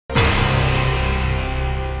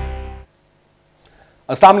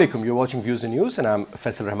Assalamu alaikum, you're watching Views and News and I'm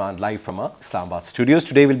Faisal Rahman live from our Islamabad studios.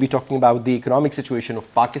 Today we'll be talking about the economic situation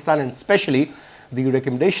of Pakistan and especially the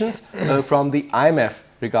recommendations from the IMF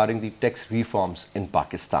regarding the tax reforms in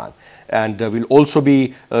Pakistan. And we'll also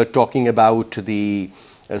be talking about the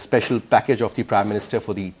special package of the Prime Minister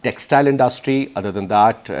for the textile industry. Other than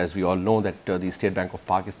that, as we all know that the State Bank of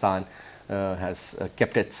Pakistan has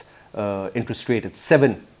kept its interest rate at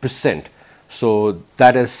 7%. So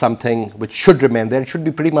that is something which should remain there. It should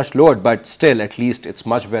be pretty much lowered, but still at least it's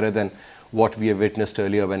much better than what we have witnessed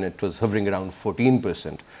earlier when it was hovering around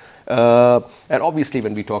 14%. And obviously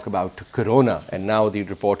when we talk about Corona, and now the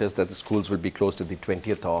report is that the schools will be closed at the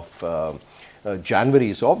 20th of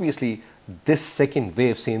January. So obviously this second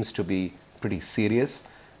wave seems to be pretty serious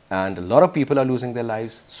and a lot of people are losing their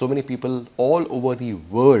lives. So many people all over the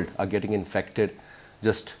world are getting infected.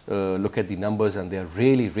 Just look at the numbers and they are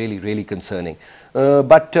really concerning.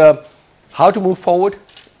 But how to move forward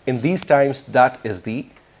in these times, that is the,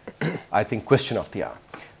 I think, question of the hour.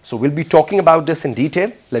 So we'll be talking about this in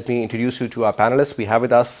detail. Let me introduce you to our panelists. We have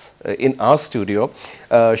with us in our studio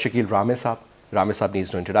Shakil Rameh Saab. Rameh Saab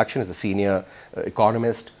needs no introduction. Is a senior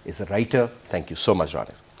economist, is a writer. Thank you so much,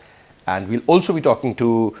 Rameh. And we'll also be talking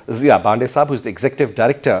to Zia Bande Saab, who is the executive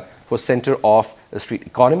director for Center of Street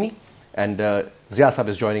Economy. And Zia Saab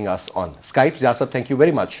is joining us on Skype. Zia Saab, thank you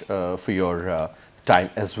very much for your time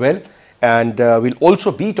as well. And we'll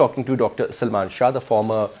also be talking to Dr. Salman Shah, the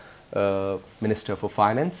former Minister for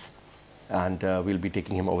Finance. And we'll be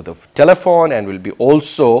taking him over the telephone and we'll be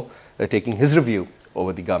also taking his review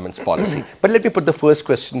over the government's policy. But let me put the first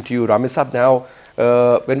question to you, Rameh Saab. Now,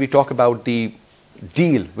 when we talk about the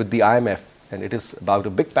deal with the IMF, and it is about a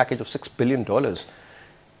big package of $6 billion.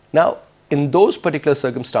 Now, in those particular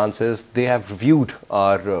circumstances, they have reviewed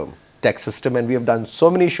our tax system and we have done so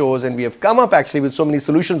many shows and we have come up actually with so many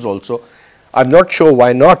solutions also. I'm not sure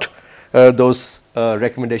why not those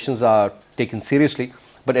recommendations are taken seriously.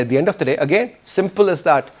 But at the end of the day, again, simple as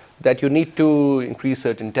that you need to increase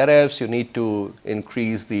certain tariffs, you need to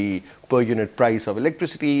increase the per unit price of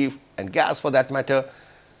electricity and gas for that matter.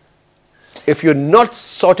 If you're not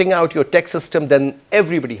sorting out your tax system, then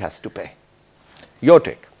everybody has to pay. Your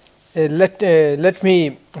take. Let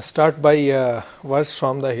me start by a verse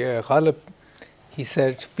from the Ghalib. He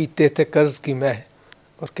said, "Peete the qarz ki meh,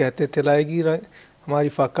 aur kehte the laegi hamari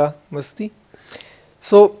faka masti."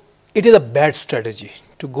 So it is a bad strategy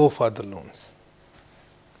to go for the loans,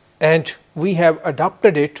 and we have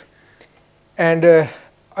adopted it. And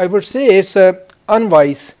I would say it's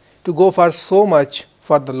unwise to go for so much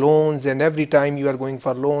for the loans, and every time you are going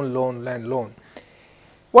for loan.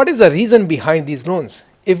 What is the reason behind these loans?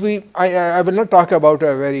 If I will not talk about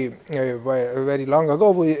a very long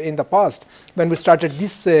ago in the past when we started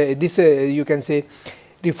this you can say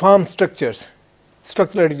reform structural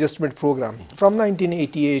adjustment program from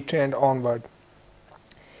 1988 and onward.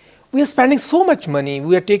 We are spending so much money,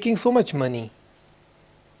 we are taking so much money,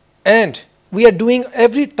 and we are doing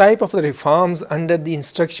every type of the reforms under the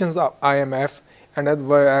instructions of IMF and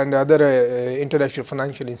other international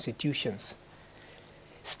financial institutions.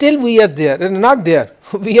 Still we are there, and not there.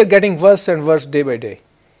 We are getting worse and worse day by day.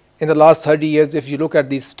 In the last 30 years, if you look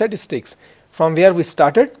at these statistics, from where we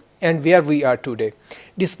started and where we are today,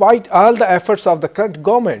 despite all the efforts of the current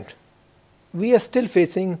government, we are still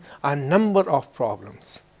facing a number of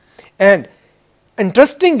problems. And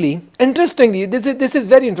interestingly, this is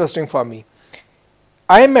very interesting for me.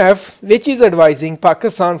 IMF, which is advising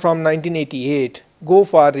Pakistan from 1988, go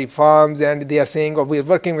for reforms, and they are saying, oh, we are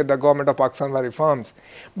working with the government of Pakistan for reforms,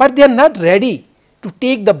 but they are not ready to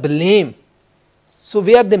take the blame. So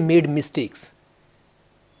where they made mistakes,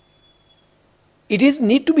 it is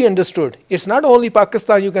need to be understood. It's not only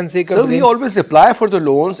Pakistan, you can say. So we always apply for the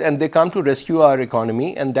loans and they come to rescue our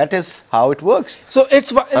economy, and that is how it works. So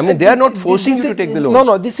it's, I mean, they are not forcing you to take the loans.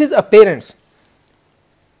 No, this is appearance.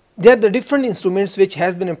 There are the different instruments which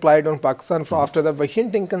has been applied on Pakistan after the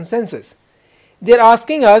Washington consensus. They are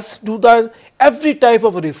asking us to do every type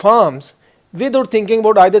of reforms without thinking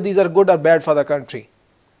about either these are good or bad for the country.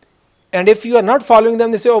 And if you are not following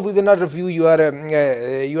them, they say, oh, we will not review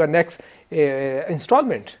your next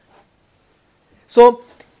installment. So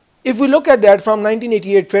if we look at that from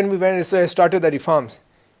 1988 when we started the reforms,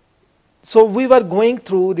 so we were going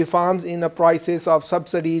through reforms in the prices of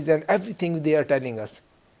subsidies and everything they are telling us.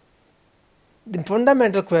 The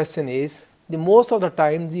fundamental question is, the most of the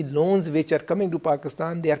time the loans which are coming to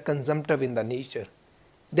Pakistan, they are consumptive in the nature.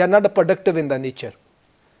 They are not productive in the nature.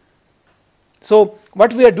 So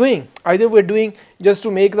what we are doing, either we are doing just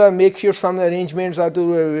to makeshift some arrangements, or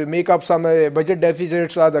to make up some budget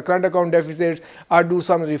deficits or the current account deficits, or do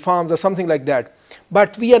some reforms or something like that.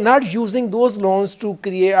 But we are not using those loans to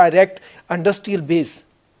create a direct industrial base,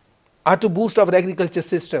 or to boost our agriculture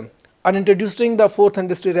system, or introducing the fourth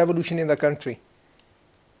industrial revolution in the country.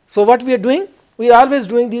 So what we are doing, we are always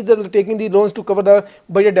doing these, taking the loans to cover the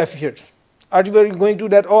budget deficits. Or we are going to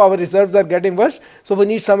that, oh, our reserves are getting worse, so we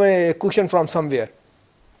need some cushion from somewhere.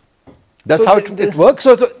 That's so how it works.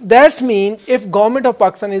 So that means if government of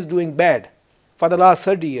Pakistan is doing bad for the last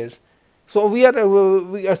 30 years, so we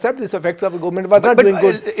accept this effects of the government was not doing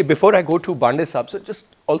good. Before I go to Bande Sahab, so just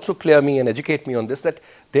also clear me and educate me on this, that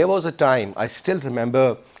there was a time, I still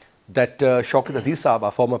remember, that Shaukat Aziz Sahab,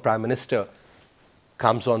 our former Prime Minister,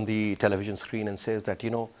 comes on the television screen and says that,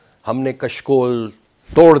 humne Kashkol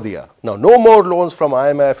tod diya. Now, no more loans from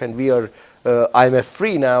IMF, and we are IMF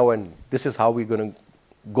free now, and this is how we're going to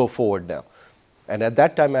go forward now. And at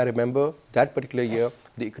that time, I remember that particular year,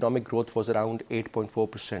 the economic growth was around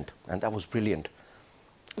 8.4%, and that was brilliant.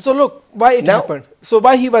 So look, why it happened. So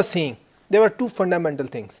why he was saying, there were two fundamental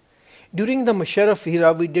things. During the Musharraf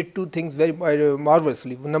era, we did two things very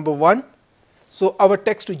marvelously. Number one, so our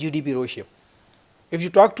tax to GDP ratio. If you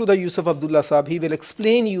talk to the Yusuf Abdullah Saab, he will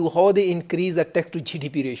explain you how they increase the tax to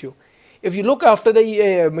GDP ratio. If you look after the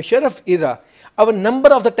Musharraf era, our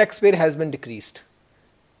number of the taxpayer has been decreased.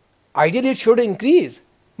 Ideally, it should increase,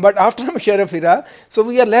 but after Musharraf era, so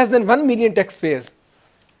we are less than 1 million taxpayers.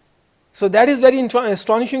 So that is very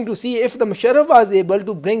astonishing to see. If the Musharraf was able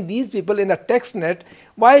to bring these people in the tax net,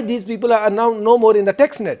 why these people are now no more in the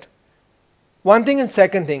tax net? One thing, and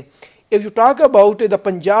second thing, if you talk about the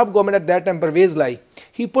Punjab government at that time, Parvez Lai,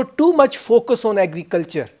 he put too much focus on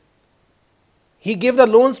agriculture. He gave the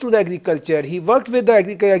loans to the agriculture. He worked with the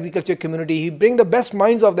agriculture community. He bring the best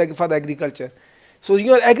minds for the agriculture. So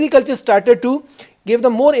your agriculture started to give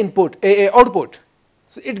them more output.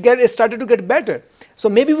 So it started to get better. So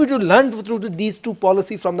maybe we should learn through these two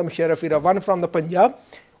policies from the Musharraf era. One from the Punjab,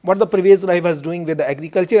 what the Parvez Lai was doing with the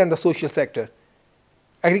agriculture and the social sector.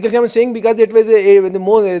 Agriculture, I'm saying, because it was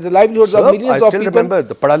the livelihoods of millions of people. I still remember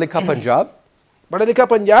the Padha Likha Punjab. Padha Likha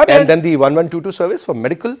Punjab. And then the 1122 service for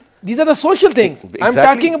medical. These are the social things. Exactly. I'm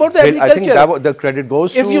talking about the agriculture. I think the credit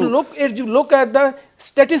goes if you look at the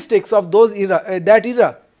statistics of those that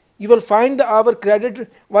era, you will find that our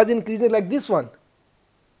credit was increasing like this one,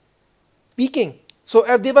 peaking. So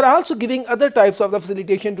they were also giving other types of the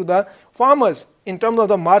facilitation to the farmers in terms of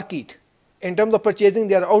the market, in terms of purchasing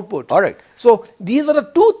their output. All right. So these were the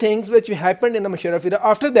two things which happened in the Musharraf era.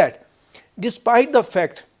 After that, despite the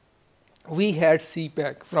fact we had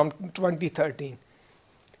CPEC from 2013.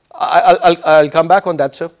 I'll come back on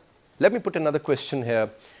that, sir. Let me put another question here,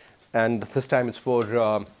 and this time it's for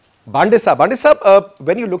Bande Sahab. Bande Sahab,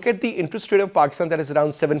 when you look at the interest rate of Pakistan, that is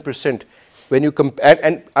around 7%. When you compare,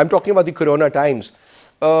 and I'm talking about the Corona times.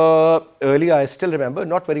 Earlier, I still remember,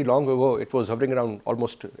 not very long ago, it was hovering around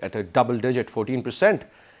almost at a double digit, 14%.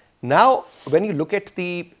 Now, when you look at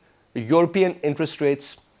the European interest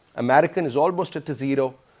rates, American is almost at a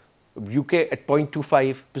zero, UK at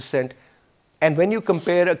 0.25%. And when you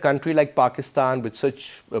compare a country like Pakistan with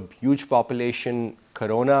such a huge population,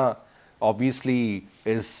 Corona obviously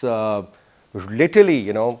is literally,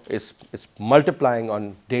 is multiplying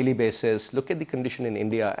on daily basis. Look at the condition in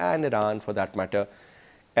India and Iran for that matter.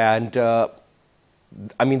 And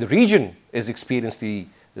I mean, the region is experiencing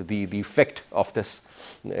the effect of this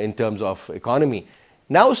in terms of economy.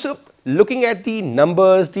 Now, so looking at the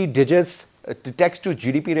numbers, the digits, the tax to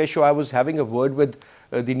GDP ratio, I was having a word with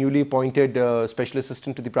the newly appointed Special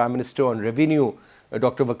Assistant to the Prime Minister on Revenue,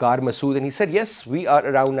 Dr. Waqar Masood, and he said, yes, we are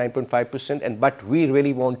around 9.5%, but we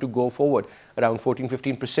really want to go forward around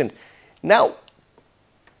 14-15%. Now,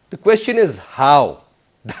 the question is how?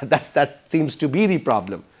 That seems to be the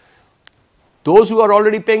problem. Those who are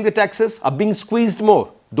already paying the taxes are being squeezed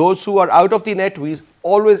more. Those who are out of the net, we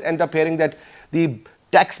always end up hearing that the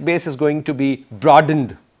tax base is going to be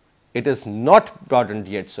broadened. It is not broadened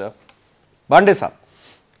yet, sir. Bande Sahab.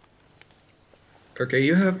 Okay,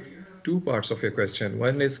 you have two parts of your question.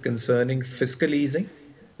 One is concerning fiscal easing,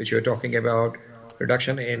 which you're talking about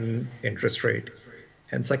reduction in interest rate.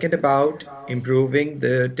 And second, about improving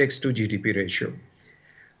the tax to GDP ratio.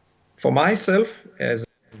 For myself, as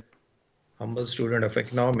a humble student of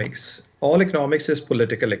economics, all economics is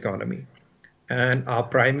political economy. And our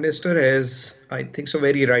Prime Minister has, I think so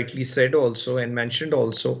very rightly said also and mentioned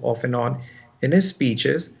also off and on in his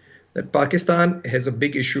speeches that Pakistan has a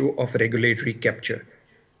big issue of regulatory capture.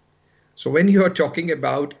 So when you are talking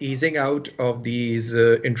about easing out of these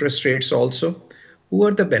interest rates also, Who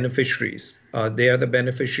are the beneficiaries? They are the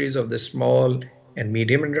beneficiaries of the small and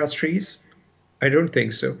medium industries? I don't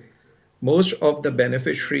think so. Most of the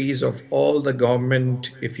beneficiaries of all the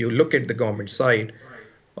government, if you look at the government side,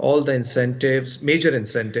 all the incentives, major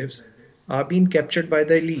incentives, are being captured by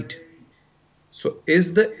the elite. So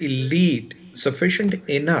is the elite sufficient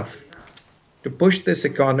enough to push this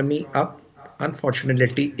economy up?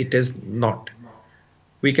 Unfortunately, it is not.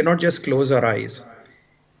 We cannot just close our eyes.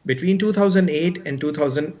 Between 2008 and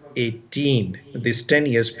 2018, this 10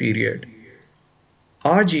 years period,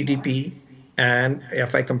 our GDP, and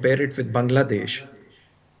if I compare it with Bangladesh,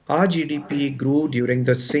 our GDP grew during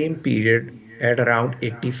the same period at around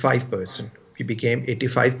 85%. We became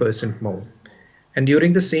 85% more. And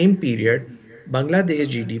during the same period, Bangladesh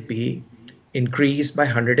GDP increased by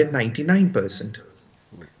 199%.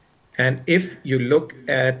 And if you look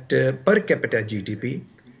at per capita GDP,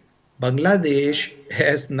 Bangladesh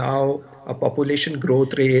has now a population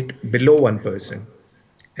growth rate below 1%,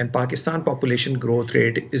 and Pakistan population growth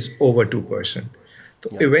rate is over 2%. So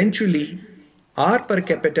eventually, our per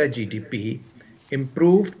capita GDP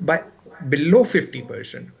improved by below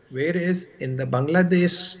 50%, whereas in the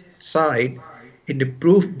Bangladesh side, it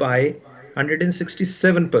improved by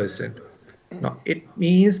 167%. Now, it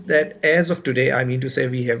means that as of today, I mean to say,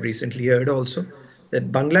 we have recently heard also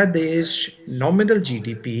that Bangladesh nominal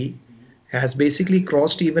GDP has basically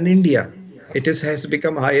crossed even India. It has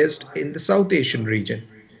become highest in the South Asian region.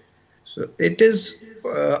 So it is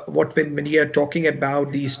when you are talking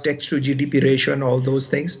about these tax to GDP ratio and all those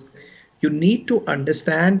things, you need to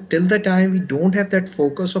understand till the time we don't have that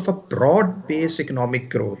focus of a broad-based economic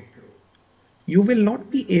growth, you will not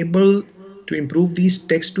be able to improve these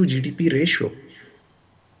tax to GDP ratio.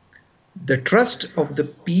 The trust of the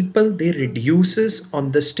people, they reduces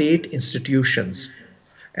on the state institutions.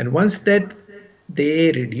 And once that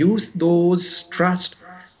they reduce those trust,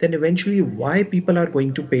 then eventually why people are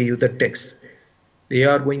going to pay you the tax? They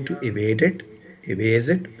are going to evade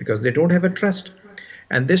it because they don't have a trust.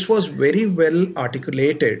 And this was very well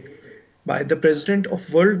articulated by the president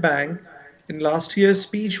of World Bank in last year's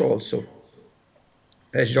speech also,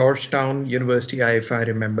 at Georgetown University, if I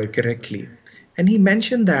remember correctly. And he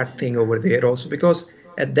mentioned that thing over there also because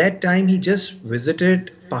at that time he just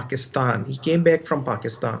visited Pakistan. He came back from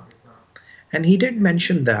Pakistan. And he did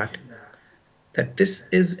mention that this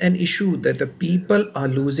is an issue, that the people are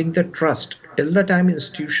losing the trust. Till the time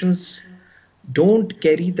institutions don't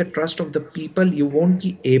carry the trust of the people, you won't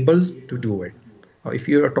be able to do it. Or if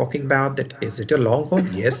you are talking about that, is it a long haul?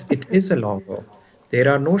 Yes, it is a long haul. There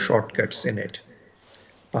are no shortcuts in it.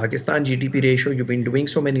 Pakistan GDP ratio, you've been doing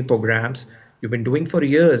so many programs, you've been doing for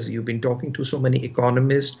years, you've been talking to so many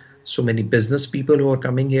economists, so many business people who are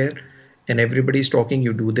coming here, and everybody's talking,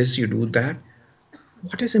 you do this, you do that.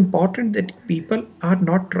 What is important that people are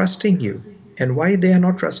not trusting you. And why they are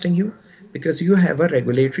not trusting you? Because you have a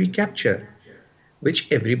regulatory capture, which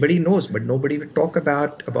everybody knows, but nobody will talk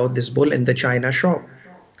about this bull in the China shop.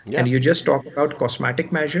 Yeah. And you just talk about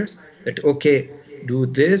cosmetic measures that, okay, do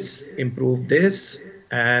this, improve this,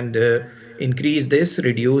 and increase this,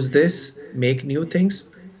 reduce this, make new things.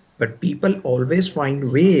 But people always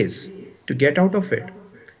find ways to get out of it.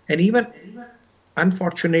 And even,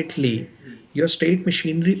 unfortunately, your state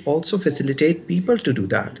machinery also facilitate people to do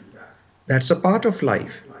that. That's a part of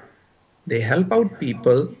life. They help out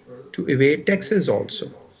people to evade taxes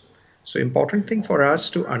also. So important thing for us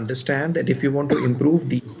to understand that if you want to improve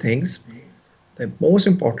these things, the most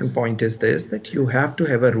important point is this, that you have to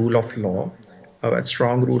have a rule of law, a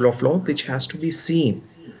strong rule of law, which has to be seen.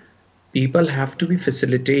 People have to be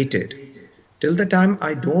facilitated. Till the time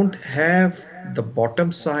I don't have the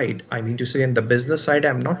bottom side, I mean to say in the business side,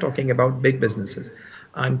 I'm not talking about big businesses.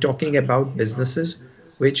 I'm talking about businesses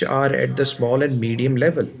which are at the small and medium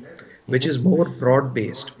level, which is more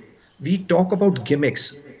broad-based. We talk about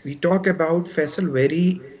gimmicks. We talk about Faisal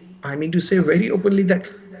very openly that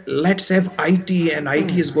let's have IT and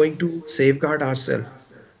IT is going to safeguard ourselves.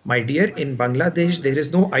 My dear, in Bangladesh, there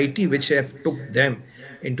is no IT which have took them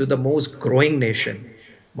into the most growing nation.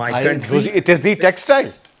 It is the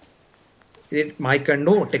textile.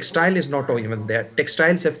 No, textile is not even there.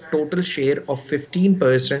 Textiles have total share of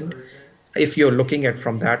 15%. If you're looking at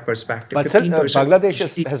from that perspective, but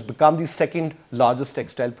Bangladesh has become the second largest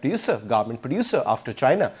textile producer, garment producer after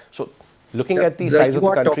China. So looking at the size of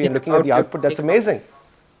the country and looking at the output, that's amazing.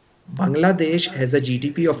 Bangladesh has a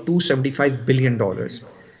GDP of $275 billion.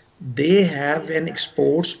 They have an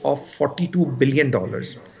exports of $42 billion.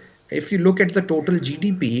 If you look at the total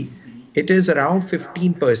GDP, it is around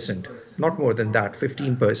 15%, not more than that,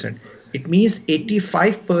 15%. It means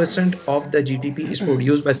 85% of the GDP is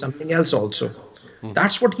produced by something else also.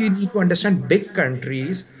 That's what you need to understand. Big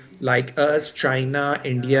countries like us, China,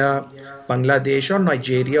 India, Bangladesh, or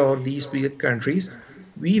Nigeria, or these big countries,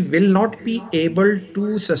 we will not be able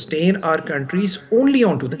to sustain our countries only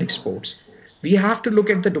onto the exports. We have to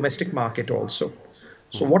look at the domestic market also.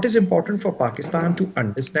 So, what is important for Pakistan to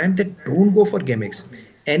understand that don't go for gimmicks.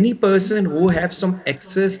 Any person who have some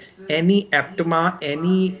excess, any APTMA,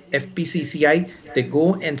 any FPCCI, they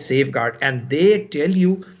go and safeguard, and they tell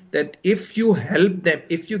you that if you help them,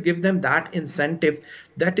 if you give them that incentive,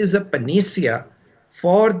 that is a panacea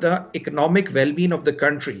for the economic well-being of the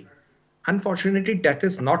country. Unfortunately, that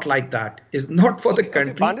is not like that. It's not for the Okay,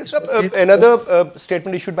 country. Pandey sir, another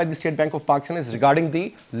statement issued by the State Bank of Pakistan is regarding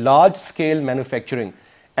the large-scale manufacturing,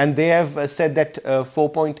 and they have said that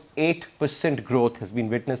 4.8% growth has been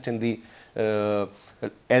witnessed in the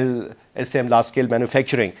LSM, large-scale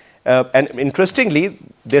manufacturing. And interestingly,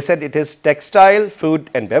 they said it is textile,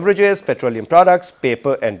 food and beverages, petroleum products,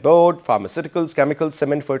 paper and board, pharmaceuticals, chemicals,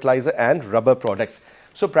 cement, fertilizer and rubber products.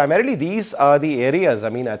 So primarily these are the areas. I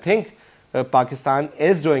mean, I think Pakistan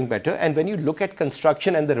is doing better. And when you look at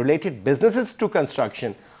construction and the related businesses to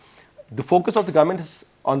construction, the focus of the government is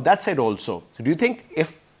on that side also. So do you think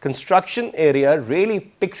if construction area really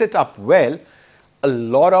picks it up well, a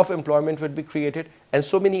lot of employment would be created and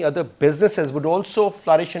so many other businesses would also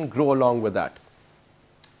flourish and grow along with that?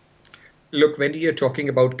 Look, when you're talking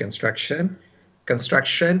about construction,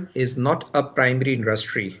 construction is not a primary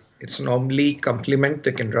industry. It's normally complement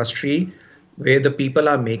the industry where the people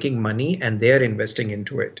are making money and they're investing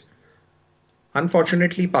into it.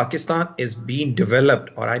 Unfortunately, Pakistan is being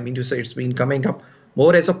developed, or I mean to say it's been coming up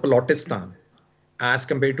more as a Plotistan as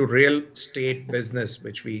compared to real estate business,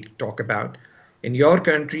 which we talk about. In your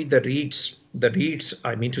country, the REITs,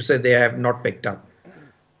 I mean to say they have not picked up.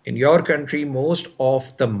 In your country, most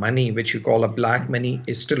of the money, which you call a black money,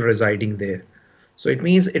 is still residing there. So it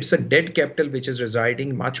means it's a dead capital which is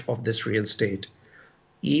residing much of this real estate.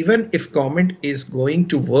 Even if government is going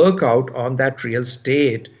to work out on that real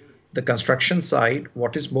estate, the construction side,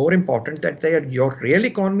 what is more important that your real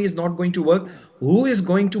economy is not going to work. Who is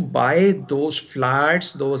going to buy those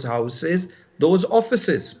flats, those houses, those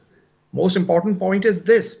offices? Most important point is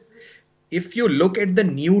this. If you look at the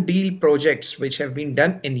New Deal projects which have been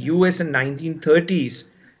done in US in 1930s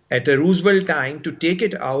at a Roosevelt time to take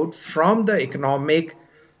it out from the economic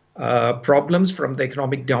problems, from the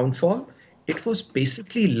economic downfall, it was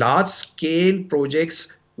basically large scale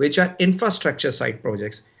projects which are infrastructure side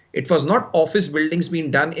projects. It was not office buildings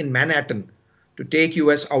being done in Manhattan to take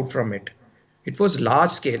US out from it. It was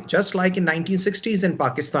large scale, just like in 1960s in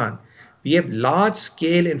Pakistan. We have large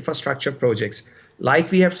scale infrastructure projects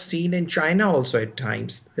like we have seen in China also at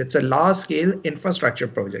times. It's a large scale infrastructure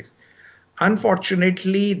projects.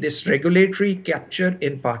 Unfortunately, this regulatory capture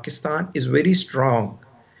in Pakistan is very strong,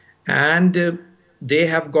 and they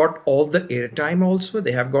have got all the airtime also.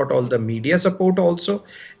 They have got all the media support also.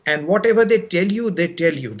 And whatever they tell you, they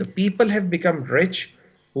tell you. The people have become rich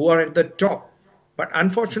who are at the top. But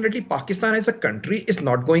unfortunately, Pakistan as a country is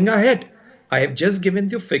not going ahead. I have just given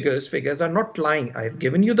you figures. Figures are not lying. I have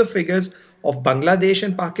given you the figures of Bangladesh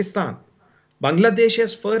and Pakistan. Bangladesh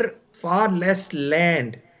has far less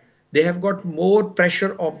land. They have got more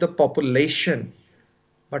pressure of the population.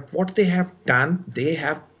 But what they have done, they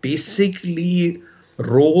have basically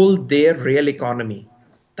rolled their real economy.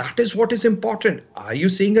 That is what is important. Are you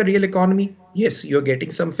seeing a real economy? Yes, you're getting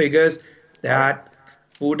some figures that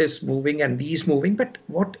food is moving and these moving. But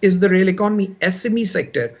what is the real economy? SME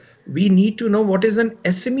sector. We need to know what is an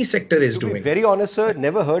SME sector is doing. To be very honest, sir,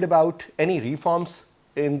 never heard about any reforms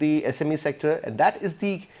in the SME sector, and that is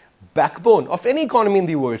the backbone of any economy in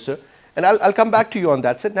the world, sir. And I'll come back to you on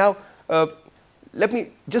that, sir. Now, let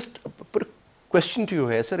me just put a question to you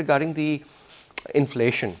here, sir, regarding the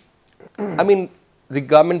inflation. I mean, the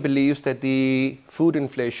government believes that the food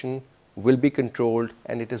inflation will be controlled,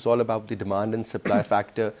 and it is all about the demand and supply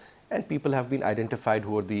factor, and people have been identified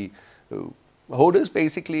who are the hoarders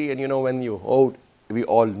basically, and you know, when you hoard, we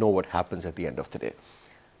all know what happens at the end of the day.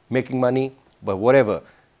 Making money, but whatever.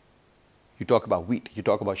 You talk about wheat, you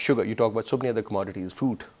talk about sugar, you talk about so many other commodities,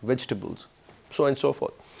 fruit, vegetables, so on and so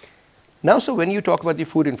forth. Now, so when you talk about the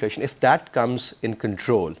food inflation, if that comes in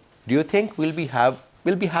control, do you think we'll be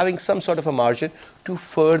having some sort of a margin to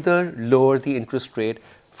further lower the interest rate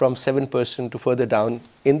from 7% to further down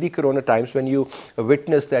in the corona times, when you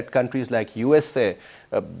witness that countries like USA,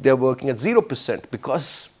 they're working at 0%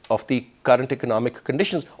 because of the current economic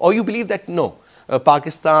conditions? Or you believe that no,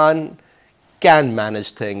 Pakistan can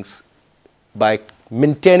manage things by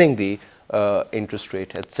maintaining the interest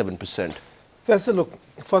rate at 7%? Well, so look,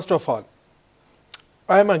 first of all,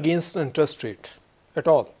 I am against interest rate. at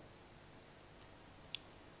all.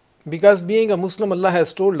 Because being a Muslim, Allah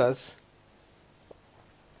has told us,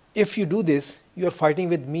 if you do this, you are fighting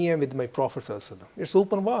with me and with my Prophet sallallahu alaihi wasallam. It's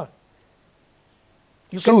open war.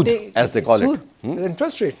 You Sood, can take, as they call sood, it.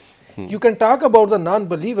 interest rate. You can talk about the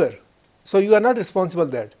non-believer, so you are not responsible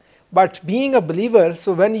for that. But being a believer,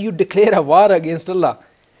 so when you declare a war against Allah,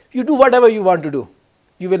 you do whatever you want to do,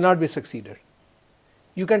 you will not be succeeded.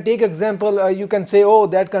 You can take example, you can say, oh,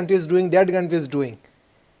 that country is doing, that country is doing.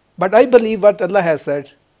 But I believe what Allah has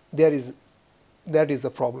said, that is the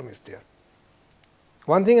problem is there.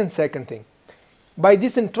 One thing, and second thing, by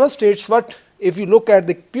this interest rates, what, if you look at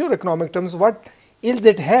the pure economic terms, what ills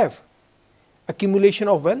it have? Accumulation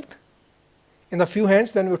of wealth. In the few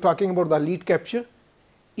hands, when we're talking about the elite capture,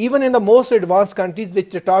 even in the most advanced countries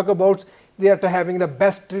which they talk about, they are having the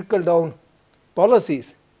best trickle down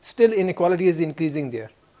policies, still inequality is increasing there.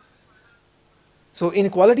 So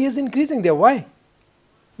inequality is increasing there. Why?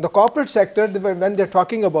 The corporate sector, when they're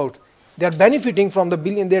talking about, they're benefiting from the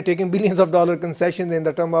billion, they're taking billions of dollar concessions in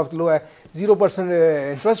the term of low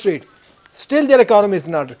 0% interest rate. Still their economy is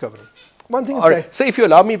not recovering. One thing is Right. So if you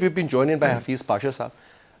allow me, we've been joined in by Hafiz Pasha Saab,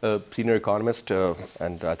 senior economist,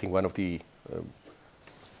 and I think one of the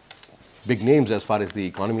big names as far as the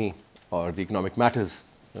economy or the economic matters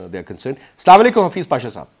they are concerned. Assalamu alaikum, Hafiz Pasha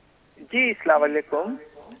Saab. Ji, assalamu alaikum.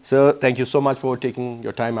 Sir, thank you so much for taking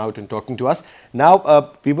your time out and talking to us.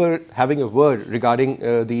 Now, we were having a word regarding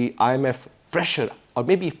the IMF pressure, or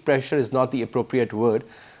maybe pressure is not the appropriate word,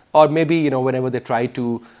 or maybe, you know, whenever they try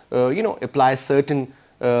to, you know, apply certain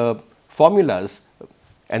formulas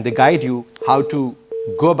and they guide you how to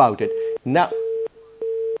go about it. Now,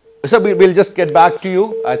 sir, we'll just get back to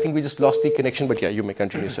you. I think we just lost the connection, but yeah, you may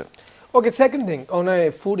continue, sir. Okay, second thing, on a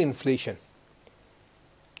food inflation.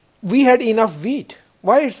 We had enough wheat.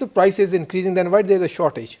 Why its the price is increasing, then why there is a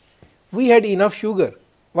shortage? We had enough sugar.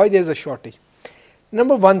 Why there is a shortage?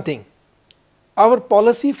 Number one thing, our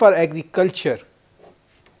policy for agriculture,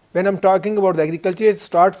 when I'm talking about the agriculture, it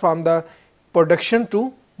starts from the production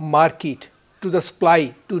to market, to the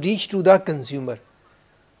supply, to reach to the consumer.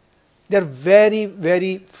 They are very,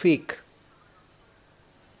 very fake.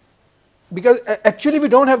 Because actually we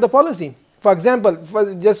don't have the policy. For example,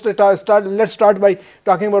 let's start by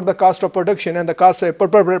talking about the cost of production and the cost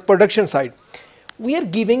production side. We are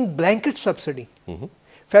giving blanket subsidy.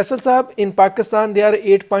 Faisal Saab, in Pakistan there are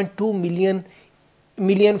 8.2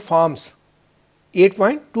 million farms.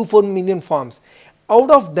 8.24 million farms. Out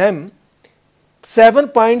of them,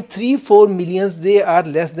 7.34 millions, they are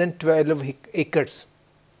less than 12 acres.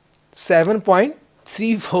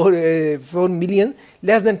 7.34 million,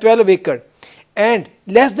 less than 12 acre, and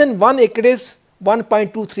less than 1 acre is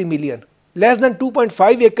 1.23 million, less than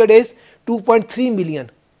 2.5 acre is 2.3 million.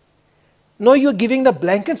 Now you are giving the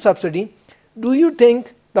blanket subsidy. Do you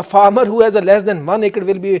think the farmer who has a less than 1 acre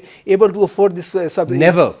will be able to afford this subsidy?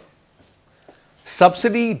 Never.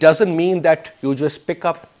 Subsidy doesn't mean that you just pick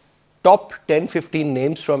up top 10-15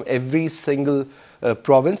 names from every single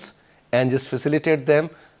province and just facilitate them.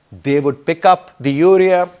 They would pick up the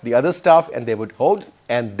urea, the other stuff, and they would hold,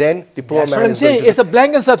 and then the poor That's man what I'm is going saying. to It's a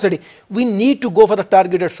blanket subsidy. We need to go for the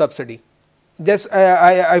targeted subsidy. This,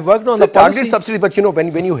 I worked on the the policy. targeted subsidy, but you know,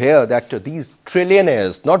 when you hear that these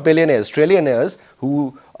trillionaires, not billionaires, trillionaires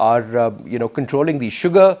who are you know, controlling the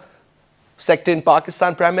sugar sector in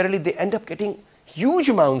Pakistan primarily, they end up getting huge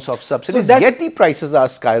amounts of subsidies, yet the prices are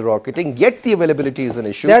skyrocketing, yet the availability is an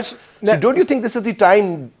issue. So don't you think this is the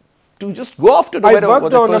time to just go after I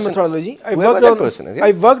worked on a methodology. I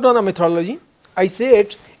worked on a methodology. I say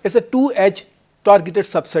it's a two-edged targeted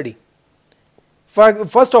subsidy.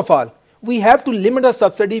 First of all, we have to limit the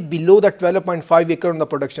subsidy below the 12.5 acre on the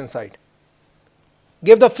production side.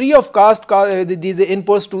 Give the free of cost these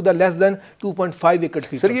inputs to the less than 2.5 acre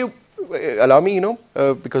people. Sir, you allow me, you know,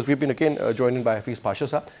 because we've been again joined in by Hafiz Pasha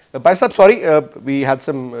Saab. Pasha Saab, sorry, we had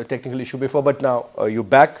some technical issue before, but now you're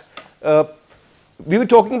back. We were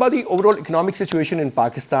talking about the overall economic situation in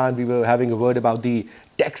Pakistan. We were having a word about the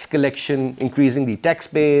tax collection, increasing the tax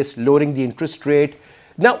base, lowering the interest rate.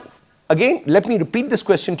 Now, again, let me repeat this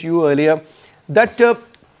question to you earlier, that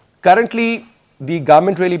currently the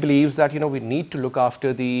government really believes that, you know, we need to look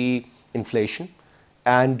after the inflation,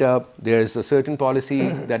 and there is a certain policy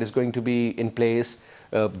that is going to be in place.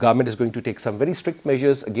 Government is going to take some very strict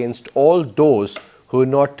measures against all those who are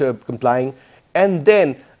not complying, and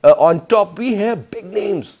then on top, we hear big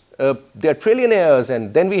names. They are trillionaires,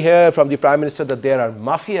 and then we hear from the Prime Minister that there are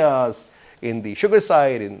mafias in the sugar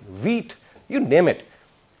side, in wheat, you name it.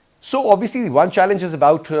 So obviously, one challenge is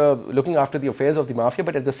about looking after the affairs of the mafia,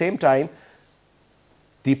 but at the same time,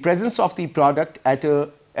 the presence of the product at a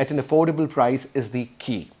at an affordable price is the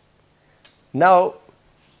key. Now,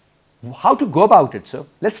 how to go about it, sir?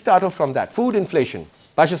 Let's start off from that. Food inflation.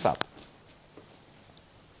 Pasha Saab.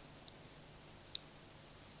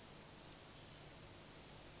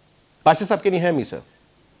 Pasha Saab, can you hear me, sir?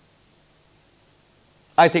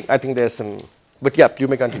 I think there's some, but yeah, you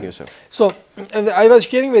may continue, sir. So I was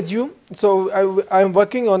sharing with you. So I am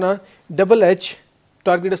working on a double H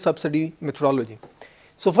targeted subsidy methodology.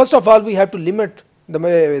 So first of all, we have to limit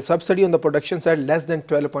the subsidy on the production side less than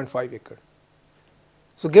 12.5 acre.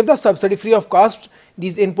 So give the subsidy free of cost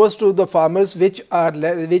these inputs to the farmers which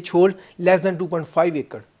hold less than 2.5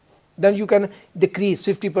 acre. Then you can decrease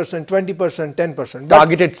 50%, 20%, 10%.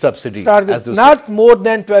 Targeted subsidy. Not more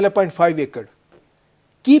than 12.5 acre.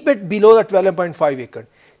 Keep it below the 12.5 acre.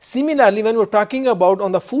 Similarly, when we are talking about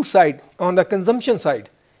on the food side, on the consumption side,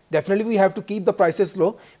 definitely we have to keep the prices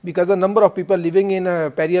low because the number of people living in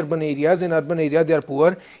peri-urban areas, in urban areas, they are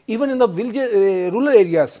poor. Even in the village, rural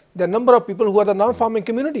areas, the number of people who are the non-farming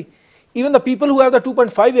community. Even the people who have the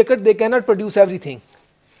 2.5 acre, they cannot produce everything.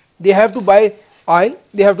 They have to buy oil,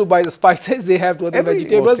 they have to buy the spices, they have to buy the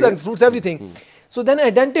vegetables and fruits, everything. So then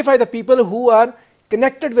identify the people who are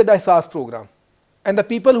connected with the SAS program. And the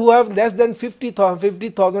people who have less than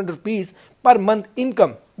 50,000 rupees per month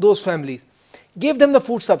income, those families, give them the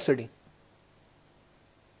food subsidy.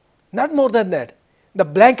 Not more than that. The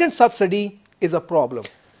blanket subsidy is a problem.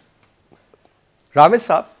 Ramesh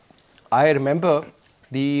Saab, I remember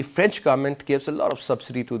the French government gives a lot of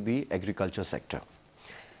subsidy to the agriculture sector.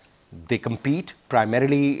 They compete,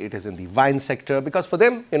 primarily it is in the wine sector because for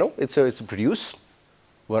them, you know, it's a produce,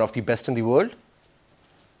 one of the best in the world,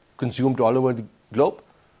 consumed all over the globe,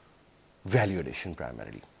 value addition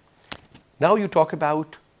primarily. Now you talk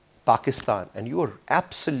about Pakistan and you are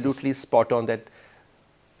absolutely spot on that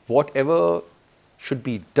whatever should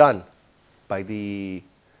be done by the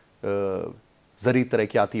Zari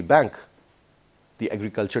Taraqqiyati Bank, the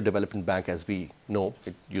Agriculture Development Bank as we know,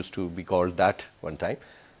 it used to be called that one time.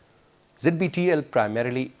 ZBTL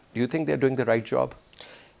primarily, do you think they're doing the right job?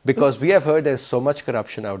 Because we have heard there's so much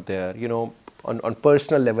corruption out there, you know, on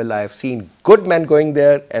personal level, I have seen good men going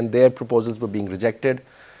there and their proposals were being rejected.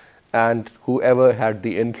 And whoever had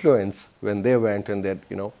the influence when they went and that,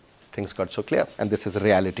 you know, things got so clear. And this is a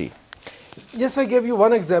reality. Yes, I gave you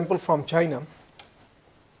one example from China.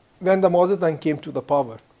 When the Mao Zedong came to the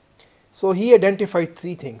power. So he identified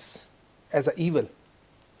 3 things as an evil,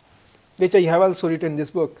 which I have also written in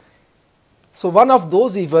this book. So one of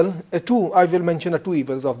those evil, I will mention 2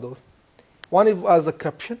 evils of those. One was the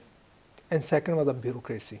corruption and second was the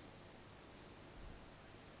bureaucracy.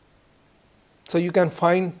 So you can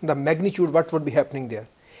find the magnitude what would be happening there.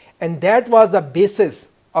 And that was the basis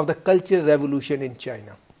of the cultural revolution in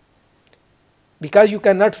China. Because you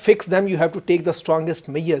cannot fix them, you have to take the strongest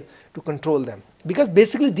measures to control them. Because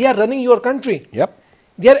basically they are running your country. Yep.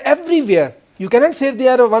 They are everywhere. You cannot say they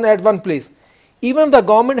are at one place. Even if the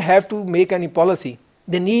government have to make any policy,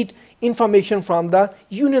 they need information from the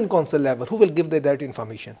Union Council level. Who will give that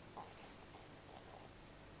information?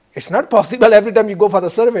 It's not possible every time you go for the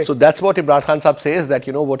survey. So that's what Imran Khan Saab says, that,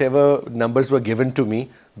 you know, whatever numbers were given to me,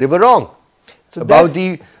 they were wrong. So about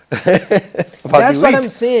the that's what I'm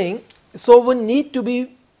saying. So we need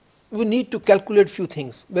to calculate few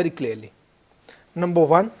things very clearly. Number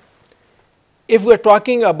one, if we're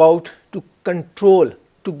talking about to control,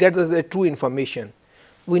 to get the true information,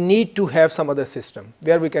 we need to have some other system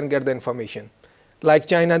where we can get the information. Like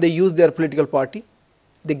China, they use their political party.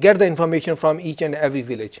 They get the information from each and every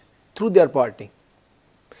village through their party.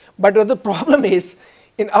 But the problem is,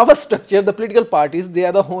 in our structure, the political parties,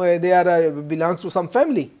 belongs to some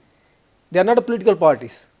family. They are not the political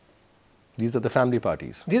parties. These are the family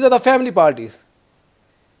parties. These are the family parties.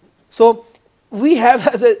 So we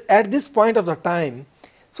have at this point of the time,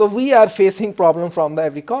 so we are facing problem from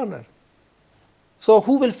every corner. So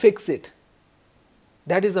who will fix it?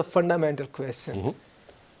 That is a fundamental question.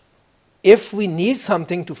 If we need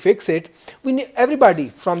something to fix it, everybody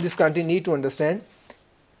from this country need to understand,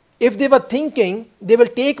 if they were thinking they will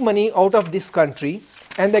take money out of this country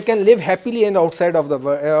and they can live happily and outside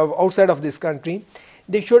of this country,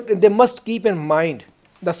 they must keep in mind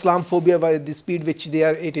the Islamophobia by the speed which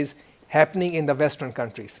it is happening in the Western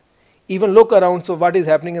countries. Even look around, so what is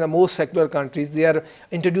happening in the most secular countries, they are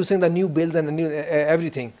introducing the new bills and the new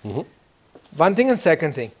everything. One thing and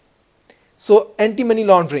second thing. So anti-money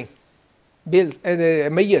laundering bills,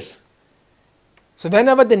 measures. So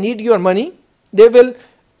whenever they need your money, they will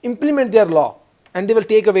implement their law and they will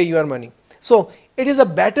take away your money. So it is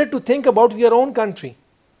better to think about your own country,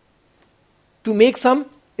 to make some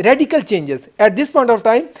radical changes. At this point of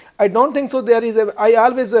time, I don't think so. I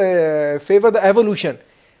always favor the evolution,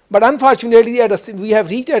 but unfortunately, we have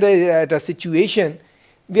reached at a situation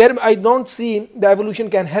where I don't see the evolution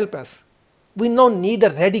can help us. We don't need a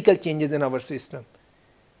radical changes in our system,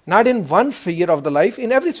 not in one sphere of the life,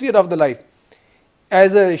 in every sphere of the life.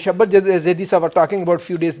 As Shabbar Zaidi sahab were talking about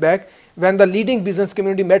few days back, when the leading business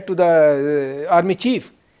community met to the army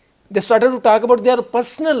chief, they started to talk about their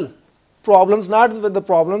personal problems, not with the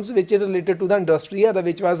problems which is related to the industry or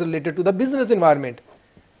which was related to the business environment.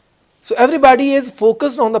 So everybody is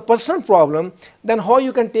focused on the personal problem, then how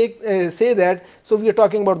you can say that, so we are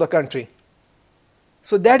talking about the country.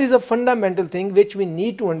 So that is a fundamental thing which we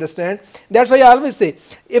need to understand. That's why I always say,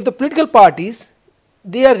 if the political parties,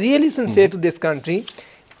 they are really sincere to this country,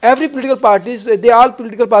 all political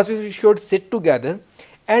parties should sit together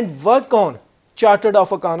and work on chartered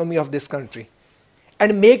of economy of this country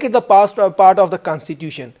and make it the part of the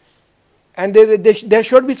constitution. And there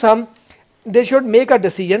should be they should make a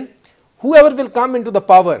decision, whoever will come into the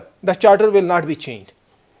power, the charter will not be changed.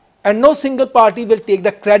 And no single party will take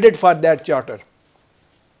the credit for that charter,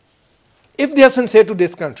 if they are sincere to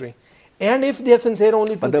this country. And if they are sincere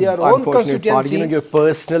only to their own constituency, your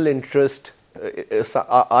personal interest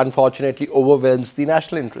unfortunately overwhelms the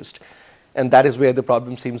national interest, and that is where the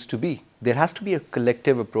problem seems to be. There has to be a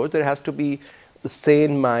collective approach. There has to be a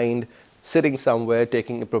sane mind sitting somewhere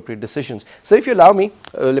taking appropriate decisions. So if you allow me,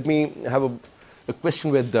 let me have a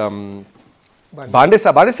question with Bande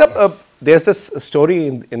Sahab. Bande Sahab, there's this story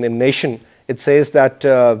in the Nation. It says that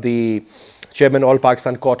the chairman All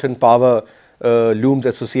Pakistan Cotton Power Looms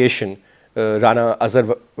Association, Rana Azhar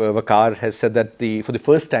Waqar, has said that for the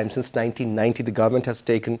first time since 1990, the government has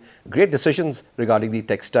taken great decisions regarding the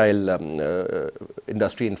textile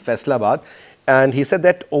industry in Faisalabad. And he said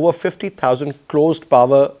that over 50,000 closed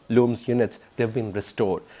power looms units, they've been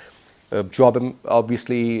restored. Job,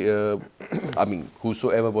 obviously, I mean,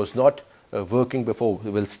 whosoever was not working before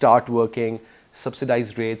will start working,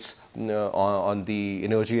 subsidized rates on the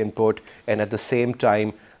energy input, and at the same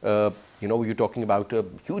time, you're talking about a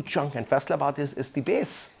huge chunk, and Faisalabad is the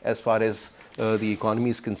base as far as the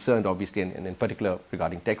economy is concerned, obviously, and in particular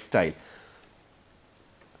regarding textile.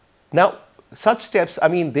 Now, such steps, I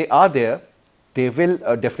mean, they are there. They will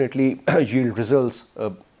definitely yield results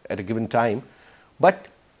at a given time. But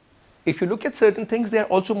if you look at certain things, they are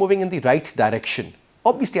also moving in the right direction.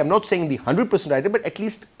 Obviously, I'm not saying the 100% right, but at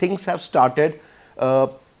least things have started,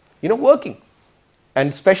 working. And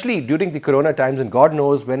especially during the corona times, and God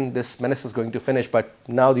knows when this menace is going to finish, but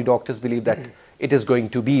now the doctors believe that it is going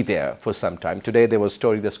to be there for some time. Today there was a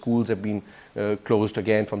story the schools have been closed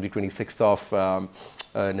again from the 26th of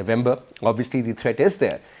November. Obviously the threat is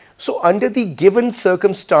there. So under the given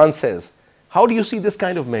circumstances, how do you see this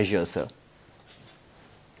kind of measure, sir?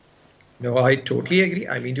 No, I totally agree.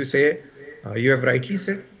 I mean to say, you have rightly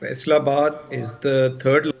said, Faisalabad is the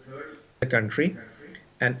third in the country,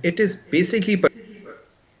 and it is basically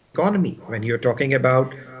economy. When you're talking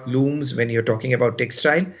about looms, when you're talking about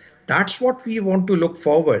textile, that's what we want to look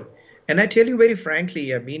forward. And I tell you very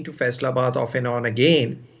frankly, I've been to Faisalabad off and on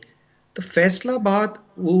again. The Faisalabad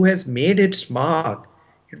who has made its mark,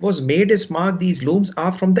 it was made its mark, these looms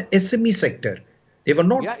are from the SME sector. They were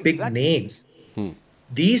not big names.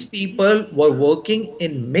 These people were working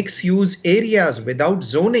in mixed use areas without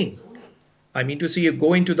zoning. I mean to say, you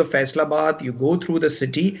go into the Faisalabad, you go through the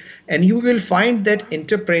city, and you will find that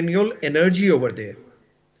entrepreneurial energy over there.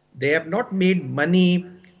 They have not made money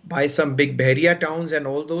by some big Bahria towns and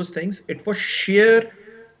all those things. It was sheer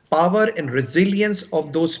power and resilience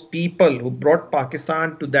of those people who brought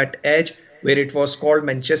Pakistan to that edge where it was called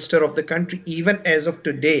Manchester of the country. Even as of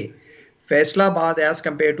today, Faisalabad, as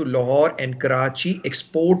compared to Lahore and Karachi,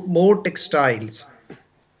 export more textiles.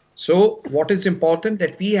 So what is important,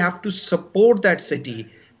 that we have to support that city.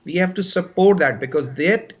 We have to support that, because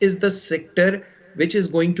that is the sector which is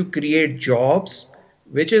going to create jobs,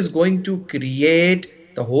 which is going to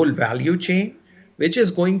create the whole value chain, which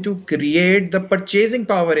is going to create the purchasing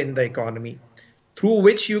power in the economy, through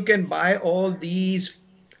which you can buy all these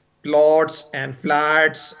plots and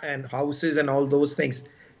flats and houses and all those things.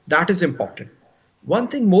 That is important. One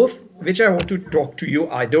thing more which I want to talk to you,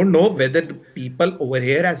 I don't know whether the people over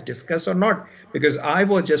here has discussed or not, because I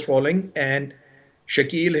was just following, and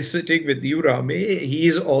Shakil is sitting with you, Rame. He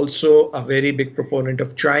is also a very big proponent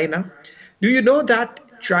of China. Do you know that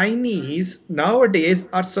Chinese nowadays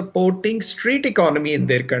are supporting street economy in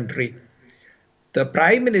their country? The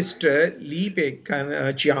Prime Minister Li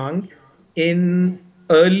Keqiang in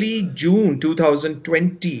early June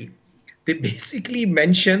 2020, they basically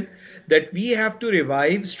mentioned that we have to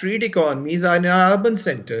revive street economies in our urban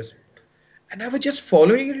centers. And I was just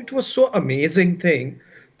following it. It was so amazing thing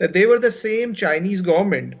that they were the same Chinese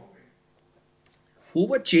government who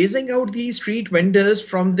were chasing out these street vendors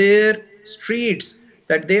from their streets,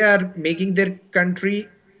 that they are making their country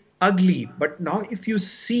ugly. But now if you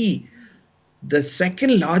see the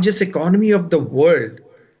second largest economy of the world,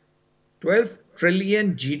 12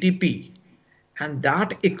 trillion GDP, and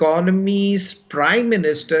that economy's prime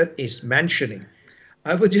minister is mentioning.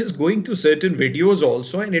 I was just going to certain videos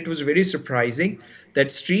also, and it was very surprising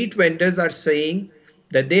that street vendors are saying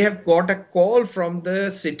that they have got a call from the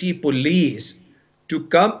city police to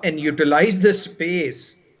come and utilize the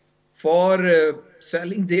space for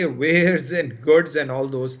selling their wares and goods and all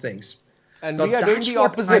those things. And Now, we are doing that's the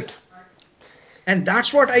what opposite. And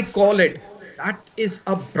that's what I call it. That is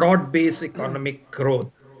a broad-based economic growth.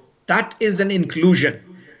 That is an inclusion.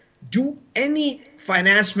 Do any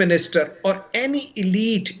finance minister or any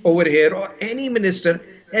elite over here or any minister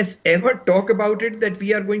has ever talked about it, that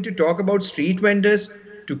we are going to talk about street vendors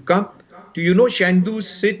to come? Do you know Chengdu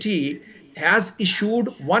city has issued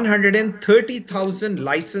 130,000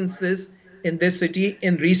 licenses in this city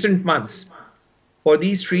in recent months for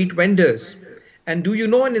these street vendors? And do you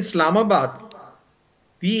know in Islamabad,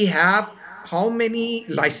 we have how many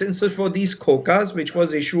licenses for these khokas which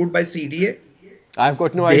was issued by CDA? I've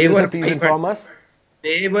got no They idea, were so please inform us.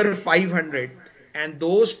 They were 500, and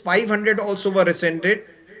those 500 also were rescinded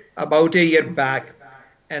about a year back.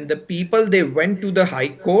 And the people, they went to the High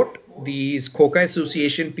Court, these Khoka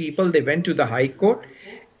Association people, they went to the High Court,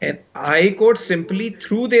 and High Court simply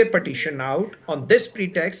threw their petition out on this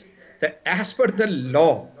pretext that as per the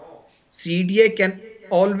law, CDA can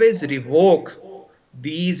always revoke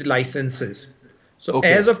these licenses. So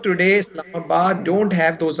Okay. as of today, Islamabad don't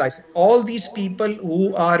have those licenses. All these people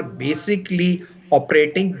who are basically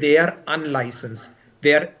operating, they are unlicensed.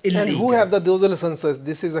 They are illegal. And who have those licenses?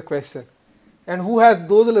 This is a question. And who has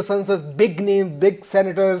those licenses? Big name, big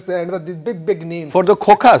senators, and these big names. For the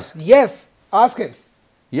khokas. Yes, ask him.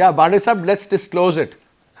 Yeah, Bade Sahab, let's disclose it.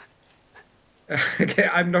 Okay,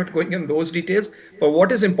 I'm not going in those details, but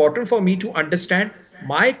what is important for me to understand,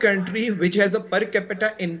 my country, which has a per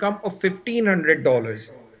capita income of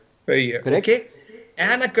 $1,500 per year, Correct. okay,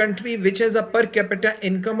 and a country which has a per capita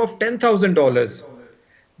income of $10,000,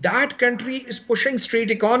 that country is pushing street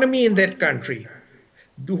economy in that country.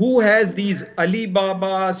 Who has these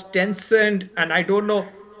Alibabas, Tencent, and I don't know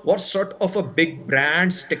what sort of a big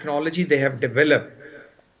brands technology they have developed.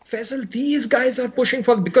 Faisal, these guys are pushing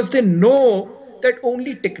for, because they know that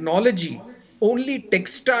only technology, only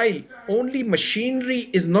textile, only machinery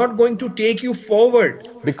is not going to take you forward.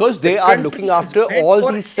 Because they The are country looking is after meant all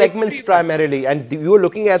for these segments everyone. primarily, and you're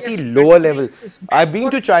looking at Yes, the lower country level. is meant I've been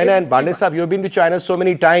for to China, and Bande everyone. Sahab, you've been to China so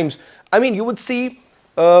many times. I mean, you would see,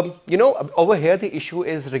 you know, over here the issue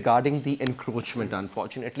is regarding the encroachment,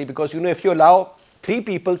 unfortunately, because, you know, if you allow 3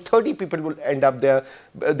 people, 30 people will end up there,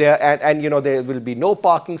 and you know, there will be no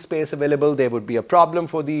parking space available. There would be a problem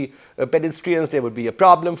for the pedestrians. There would be a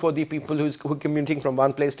problem for the people who are commuting from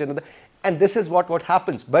one place to another. And this is what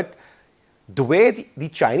happens. But the way the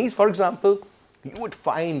Chinese, for example, you would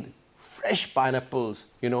find fresh pineapples,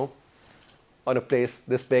 you know, on a place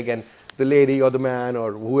this big, and the lady or the man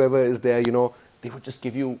or whoever is there, you know, they would just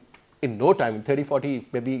give you in no time, in 30, 40,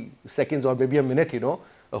 maybe seconds or maybe a minute, you know,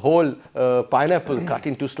 a whole pineapple cut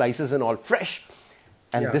into slices and all fresh.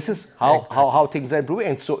 And Yeah, this is how, exactly. how things are improving.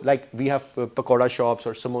 And so, like, we have pakoda shops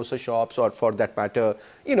or samosa shops, or for that matter,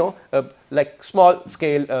 you know, like small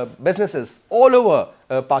scale businesses all over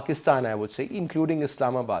Pakistan, I would say, including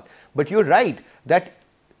Islamabad. But you're right that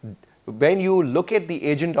when you look at the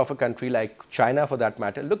agent of a country like China, for that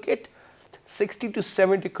matter, look at 60 to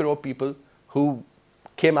 70 crore people who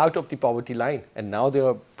came out of the poverty line, and now they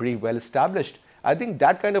are pretty well established. I think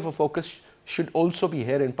that kind of a focus should also be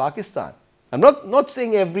here in Pakistan. I'm not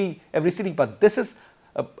saying every city, but this is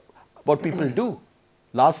what people do.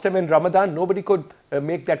 Last time in Ramadan, nobody could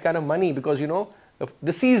make that kind of money because, you know,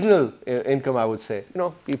 the seasonal income, I would say, you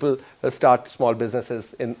know, people start small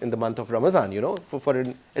businesses in the month of Ramadan, you know, for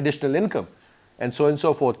an additional income, and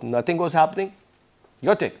so forth. Nothing was happening.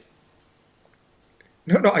 Your take.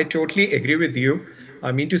 No, I totally agree with you.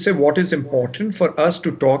 I mean to say, what is important for us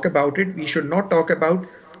to talk about it, we should not talk about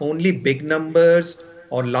only big numbers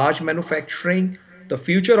or large manufacturing. The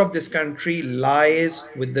future of this country lies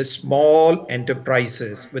with the small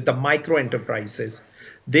enterprises, with the micro enterprises.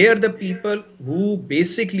 They are the people who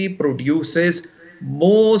basically produces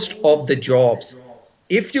most of the jobs.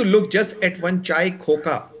 If you look just at one chai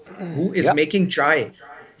khoka who is Yeah. making chai,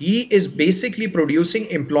 he is basically producing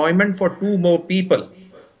employment for 2 more people.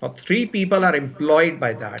 Now, 3 people are employed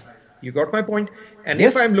by that. You got my point? And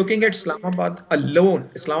Yes. if I'm looking at Islamabad alone,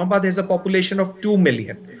 Islamabad has a population of 2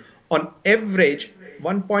 million. On average,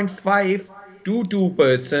 1.5 to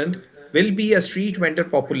 2% will be a street vendor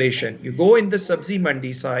population. You go in the Sabzi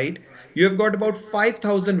Mandi side, you have got about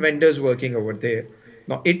 5,000 vendors working over there.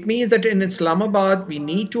 Now, it means that in Islamabad, we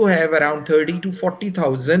need to have around 30 to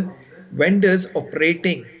 40,000 vendors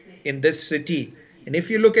operating in this city. And if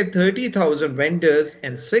you look at 30,000 vendors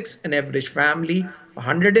and 6 an average family,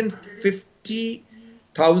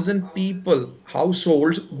 150,000 people,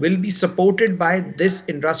 households will be supported by this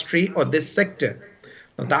industry or this sector.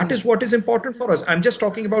 Now, that is what is important for us. I'm just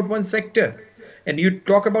talking about one sector. And you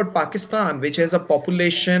talk about Pakistan, which has a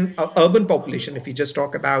population, urban population, if you just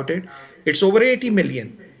talk about it, it's over 80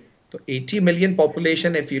 million. So 80 million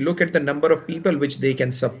population, if you look at the number of people which they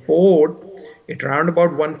can support, it around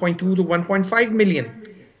about 1.2 to 1.5 million,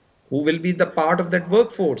 who will be the part of that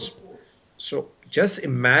workforce. So just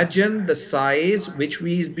imagine the size which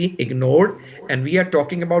we be ignored, and we are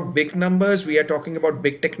talking about big numbers, we are talking about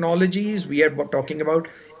big technologies, we are talking about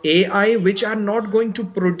AI, which are not going to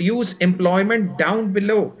produce employment down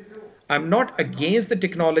below. I'm not against the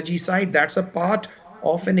technology side, that's a part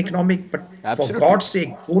of an economic, but Absolutely. for God's sake,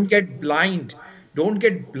 don't get blind. Don't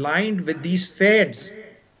get blind with these fads.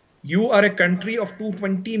 You are a country of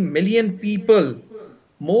 220 million people.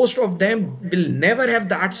 Most of them will never have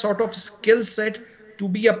that sort of skill set to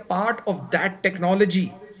be a part of that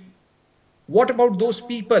technology. What about those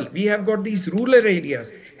people? We have got these rural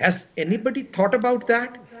areas. Has anybody thought about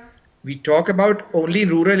that? We talk about only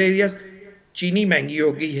rural areas. Chini महंगी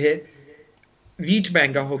हो गई है, wheat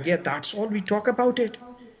महंगा हो गया. That's all we talk about it.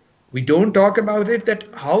 We don't talk about it that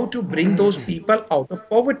how to bring those people out of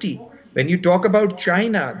poverty. When you talk about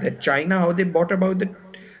China, that China, how they brought about the,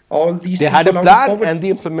 all these They people had a out of plan poverty. and the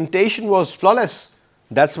implementation was flawless.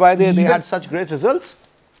 That's why they Even- had such great results.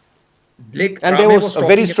 Like And there Rame was a very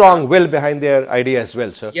talking strong about- will behind their idea as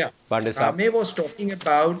well, sir. Yeah, Pandey Saab. Rame was talking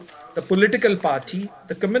about the political party,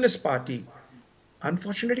 the Communist Party.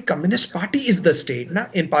 Unfortunately, Communist Party is the state. Now,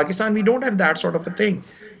 in Pakistan, we don't have that sort of a thing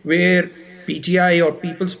where PTI or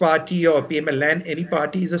People's Party or PMLN, any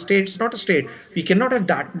party is a state. It's not a state. We cannot have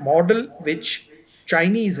that model which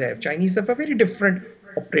Chinese have. Chinese have a very different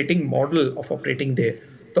operating model of operating there.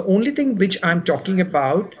 The only thing which I'm talking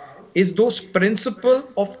about is those principle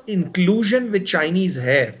of inclusion which Chinese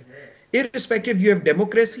have. Irrespective you have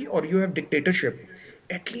democracy or you have dictatorship,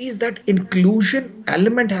 at least that inclusion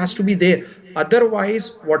element has to be there.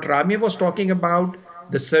 Otherwise, what Ramya was talking about,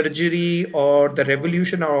 the surgery or the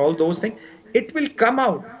revolution or all those things, it will come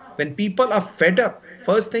out when people are fed up.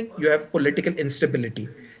 First thing, you have political instability.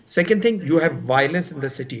 Second thing, you have violence in the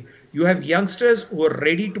city. You have youngsters who are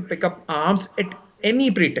ready to pick up arms at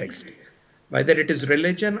any pretext, whether it is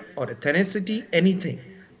religion or ethnicity, anything.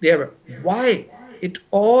 Why? It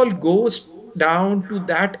all goes down to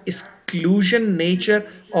that exclusion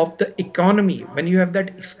nature of the economy. When you have that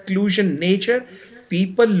exclusion nature,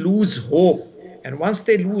 people lose hope. And once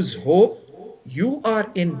they lose hope, you are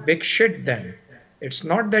in big shit then. It's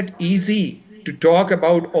not that easy to talk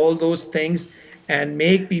about all those things and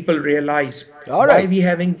make people realize All why right. we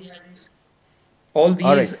having all these,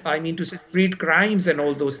 All right. I mean to say, street crimes and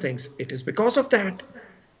all those things. It is because of that.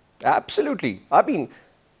 Absolutely. I mean,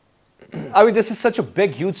 this is such a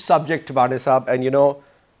big, huge subject, Pandey Saab,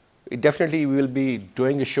 and definitely we will be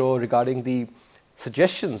doing a show regarding the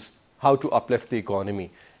suggestions how to uplift the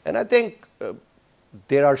economy. And I think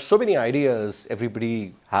there are so many ideas,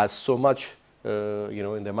 everybody has so much,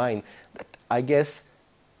 in their mind, that I guess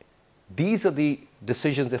these are the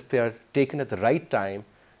decisions, if they are taken at the right time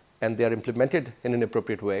and they are implemented in an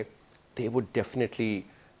appropriate way, they would definitely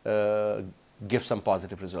give some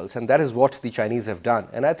positive results. And that is what the Chinese have done.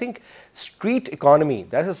 And I think street economy,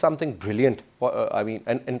 that is something brilliant.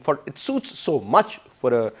 And it suits so much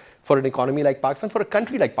for an economy like Pakistan, for a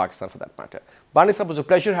country like Pakistan for that matter. Pandey Saab, it was a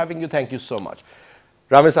pleasure having you. Thank you so much.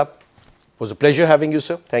 Rame Saab, it was a pleasure having you,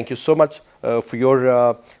 sir. Thank you so much for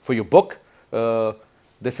your book.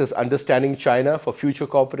 This is Understanding China for Future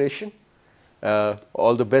Cooperation.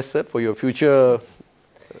 All the best, sir, for your future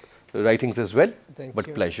writings as well. Thank But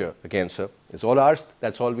you. pleasure again, sir. It's all ours.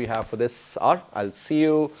 That's all we have for this hour. I'll see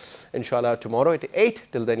you, inshallah, tomorrow at 8.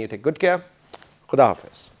 Till then, you take good care. Khuda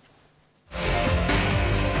Hafiz.